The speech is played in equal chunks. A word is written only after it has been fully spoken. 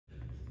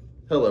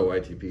Hello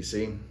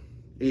YTPC,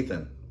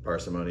 Ethan,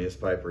 Parsimonious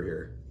Piper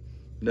here.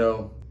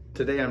 No,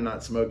 today I'm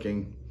not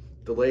smoking.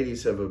 The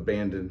ladies have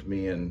abandoned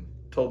me and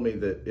told me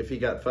that if he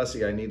got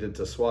fussy I needed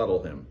to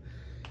swaddle him.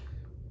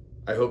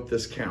 I hope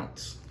this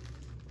counts.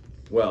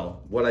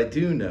 Well, what I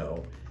do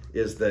know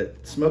is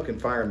that Smokin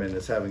Fireman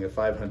is having a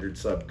 500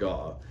 sub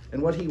GAW,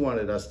 and what he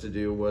wanted us to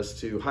do was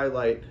to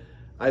highlight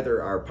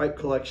either our pipe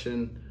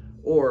collection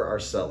or our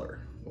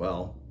cellar.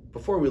 Well,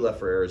 before we left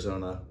for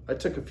Arizona, I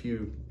took a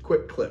few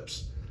quick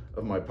clips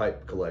of my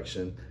pipe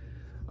collection.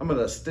 I'm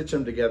gonna stitch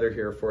them together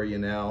here for you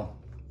now.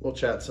 We'll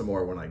chat some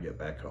more when I get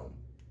back home.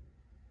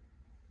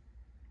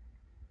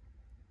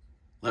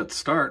 Let's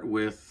start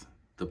with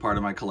the part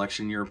of my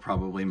collection you're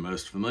probably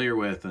most familiar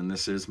with, and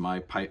this is my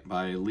Pipe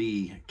by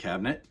Lee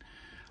cabinet.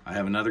 I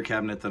have another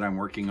cabinet that I'm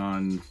working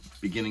on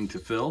beginning to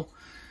fill,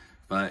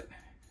 but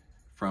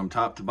from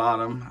top to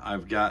bottom,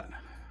 I've got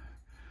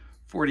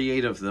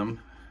 48 of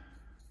them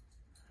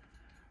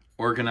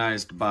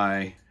organized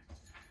by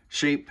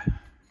shape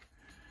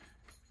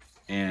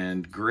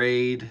and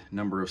grade,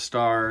 number of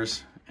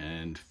stars,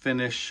 and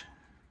finish.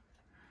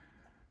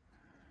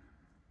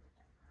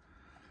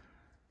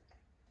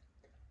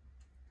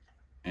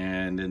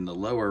 And in the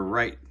lower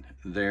right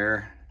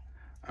there,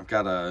 I've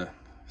got a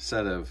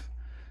set of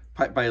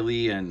Pipe by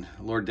Lee and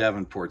Lord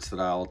Davenports that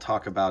I'll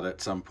talk about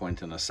at some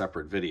point in a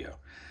separate video.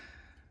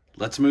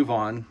 Let's move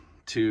on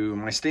to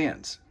my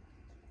stands.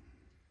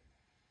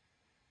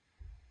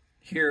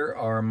 Here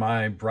are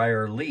my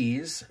Briar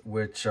Lees,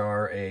 which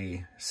are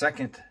a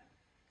second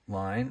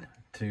line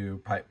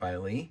to Pipe by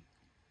Lee.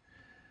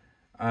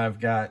 I've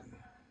got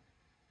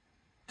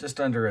just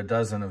under a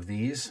dozen of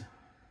these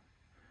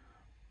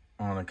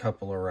on a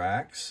couple of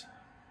racks.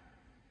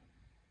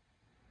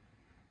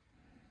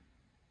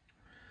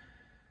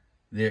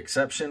 The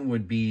exception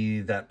would be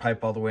that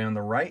pipe all the way on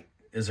the right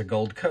is a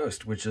Gold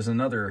Coast, which is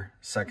another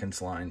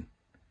seconds line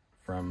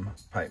from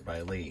Pipe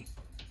by Lee.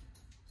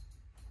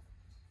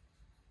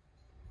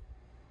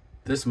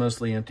 This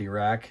mostly empty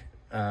rack,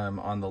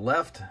 on the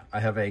left,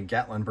 I have a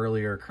Gatlin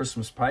Burlier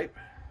Christmas pipe.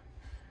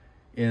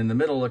 In the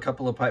middle, a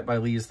couple of Pipe by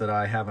Lees that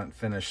I haven't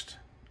finished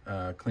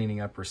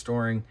cleaning up,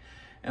 restoring.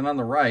 And on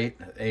the right,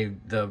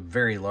 the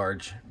very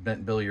large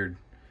bent billiard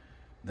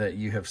that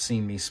you have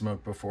seen me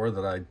smoke before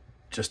that I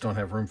just don't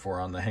have room for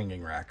on the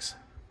hanging racks.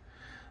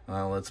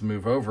 Let's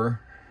move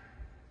over.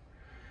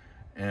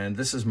 And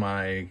this is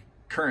my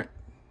current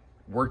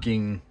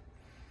working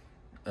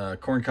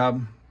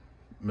corncob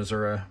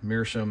Missouri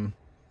Meerschaum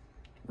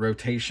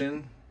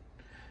rotation.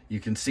 You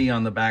can see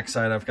on the back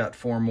side I've got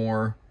 4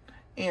 more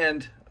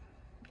and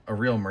a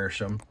real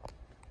Meerschaum,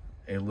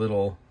 a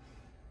little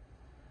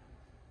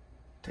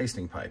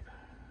tasting pipe.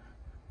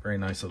 Very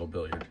nice little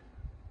billiard.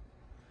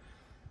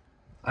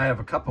 I have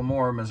a couple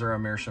more Missouri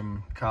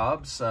Meerschaum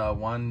cobs.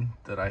 One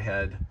that I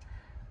had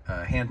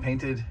hand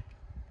painted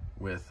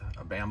with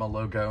a Bama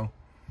logo.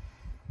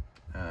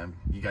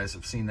 You guys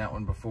have seen that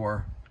one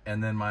before.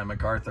 And then my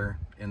MacArthur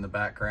in the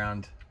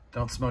background.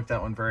 Don't smoke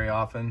that one very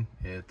often.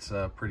 It's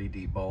a pretty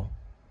deep bowl.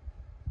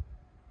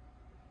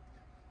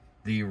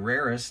 The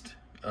rarest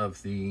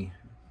of the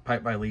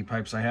Pipe by Lee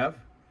pipes I have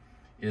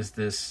is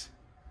this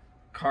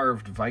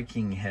carved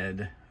Viking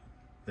head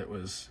that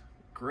was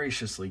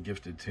graciously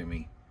gifted to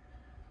me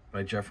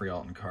by Jeffrey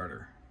Alton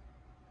Carter.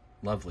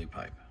 Lovely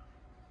pipe.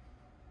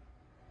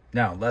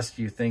 Now, lest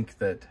you think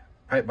that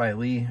Pipe by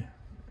Lee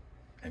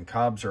and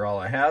cobs are all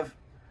I have,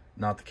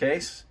 not the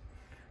case.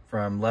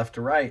 From left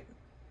to right,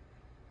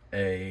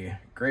 a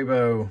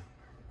Grayboe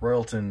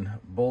Royalton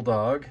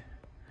Bulldog.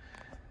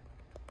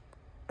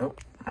 Oh,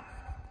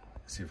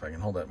 let's see if I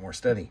can hold that more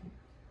steady.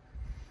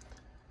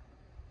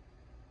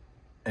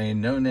 A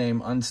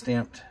no-name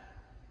unstamped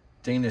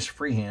Danish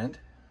freehand.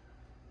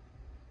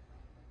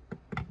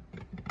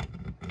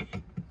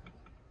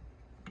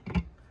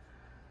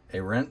 A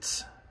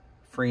Rents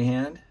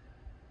freehand.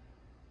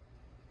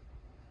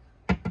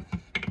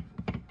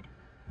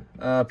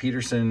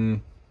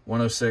 Peterson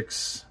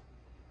 106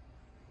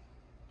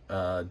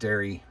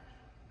 dairy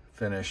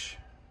finish.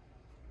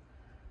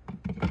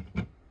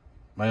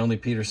 My only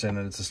Peterson,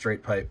 and it's a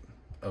straight pipe,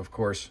 of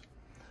course.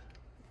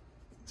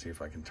 Let's see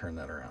if I can turn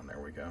that around. There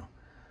we go.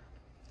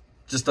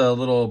 Just a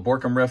little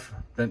Borkum Riff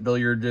bent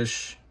billiard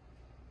dish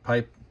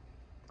pipe.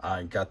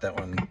 I got that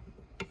one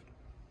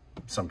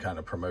some kind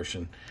of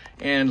promotion.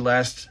 And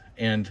last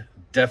and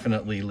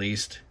definitely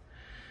least,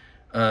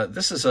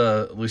 this is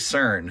a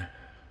Lucerne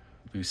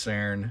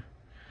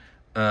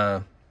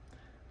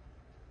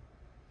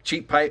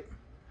cheap pipe.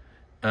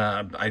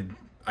 I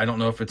don't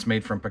know if it's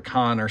made from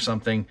pecan or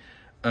something.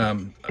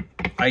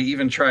 I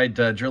even tried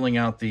drilling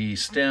out the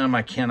stem.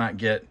 I cannot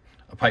get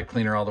a pipe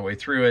cleaner all the way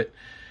through it.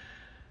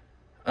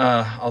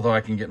 Although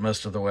I can get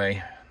most of the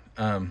way.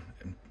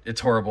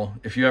 It's horrible.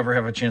 If you ever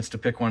have a chance to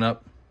pick one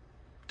up,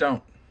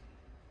 don't.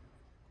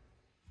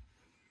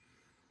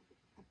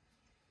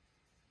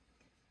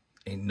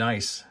 A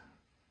nice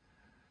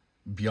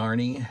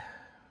Bjarne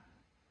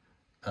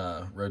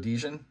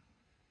Rhodesian.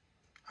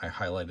 I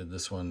highlighted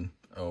this one,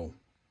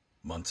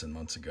 months and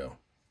months ago.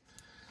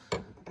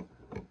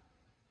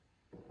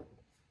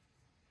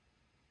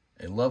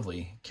 a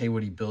lovely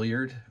K-Woody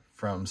billiard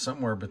from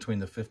somewhere between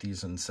the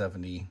 50s and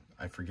 70.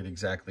 I forget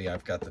exactly.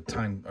 I've got the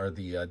time or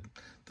the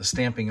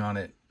stamping on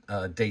it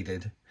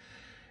dated.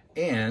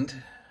 And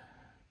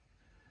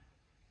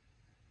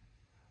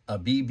a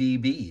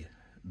BBB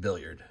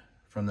billiard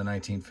from the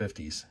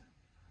 1950s.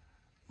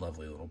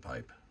 Lovely little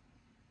pipe.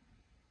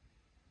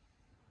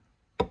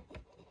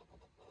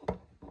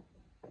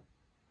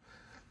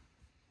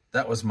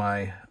 That was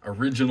my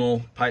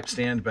original pipe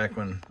stand back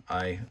when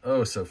I,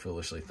 so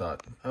foolishly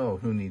thought,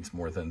 who needs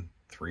more than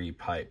 3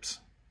 pipes?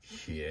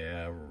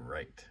 Yeah,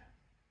 right.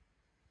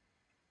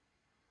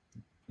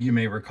 You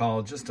may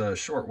recall just a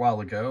short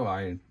while ago,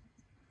 I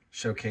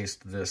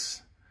showcased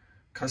this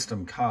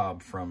custom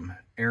cob from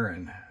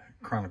Aaron,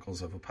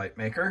 Chronicles of a Pipe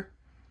Maker.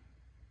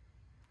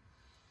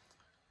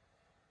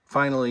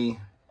 Finally,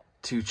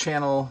 to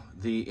channel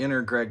the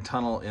inner Greg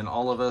Tunnel in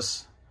all of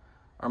us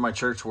are my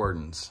church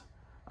wardens.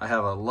 I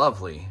have a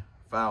lovely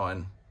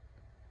Vowin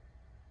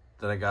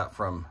that I got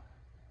from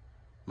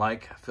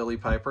Mike Philly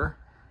Piper.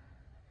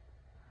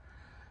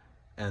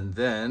 And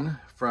then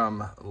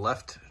from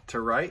left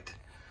to right,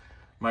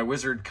 my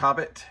Wizard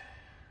Cobbett,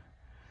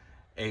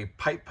 a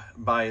pipe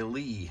by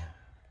Lee.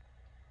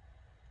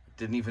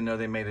 Didn't even know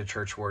they made a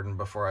church warden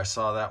before I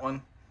saw that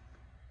one.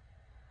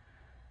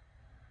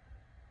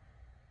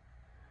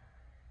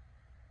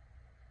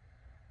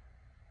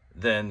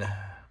 Then,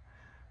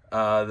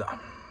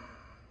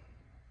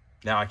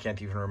 now I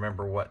can't even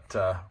remember what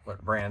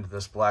brand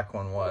this black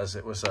one was.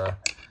 It was a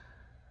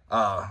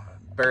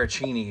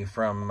Baracchini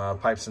from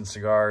Pipes and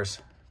Cigars.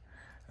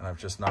 And I've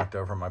just knocked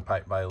over my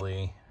pipe by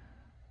Lee.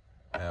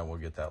 We'll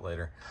get that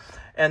later.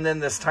 And then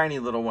this tiny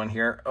little one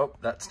here. Oh,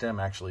 that stem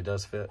actually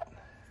does fit.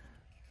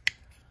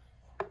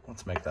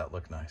 Let's make that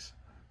look nice.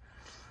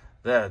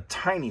 The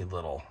tiny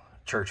little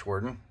church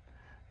warden,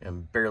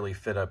 and barely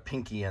fit a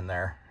pinky in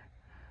there.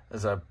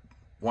 Is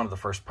one of the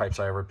first pipes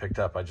I ever picked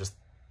up. I just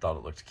thought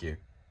it looked cute.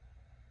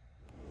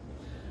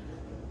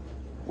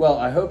 Well,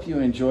 I hope you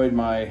enjoyed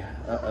my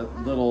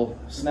little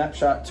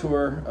snapshot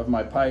tour of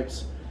my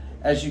pipes.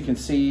 As you can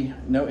see,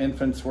 no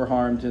infants were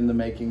harmed in the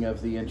making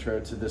of the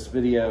intro to this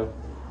video.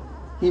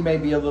 He may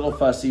be a little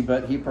fussy,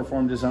 but he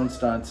performed his own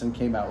stunts and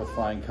came out with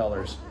flying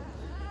colors.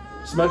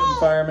 Smokin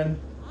Fireman,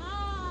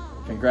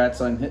 congrats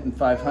on hitting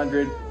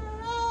 500.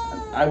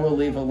 I will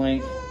leave a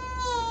link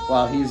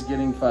while he's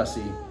getting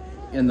fussy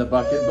in the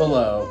bucket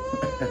below.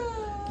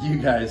 You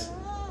guys,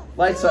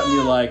 light something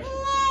you like.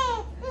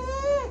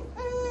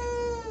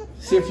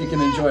 See if you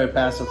can enjoy a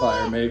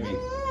pacifier, maybe.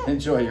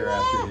 Enjoy your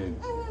afternoon.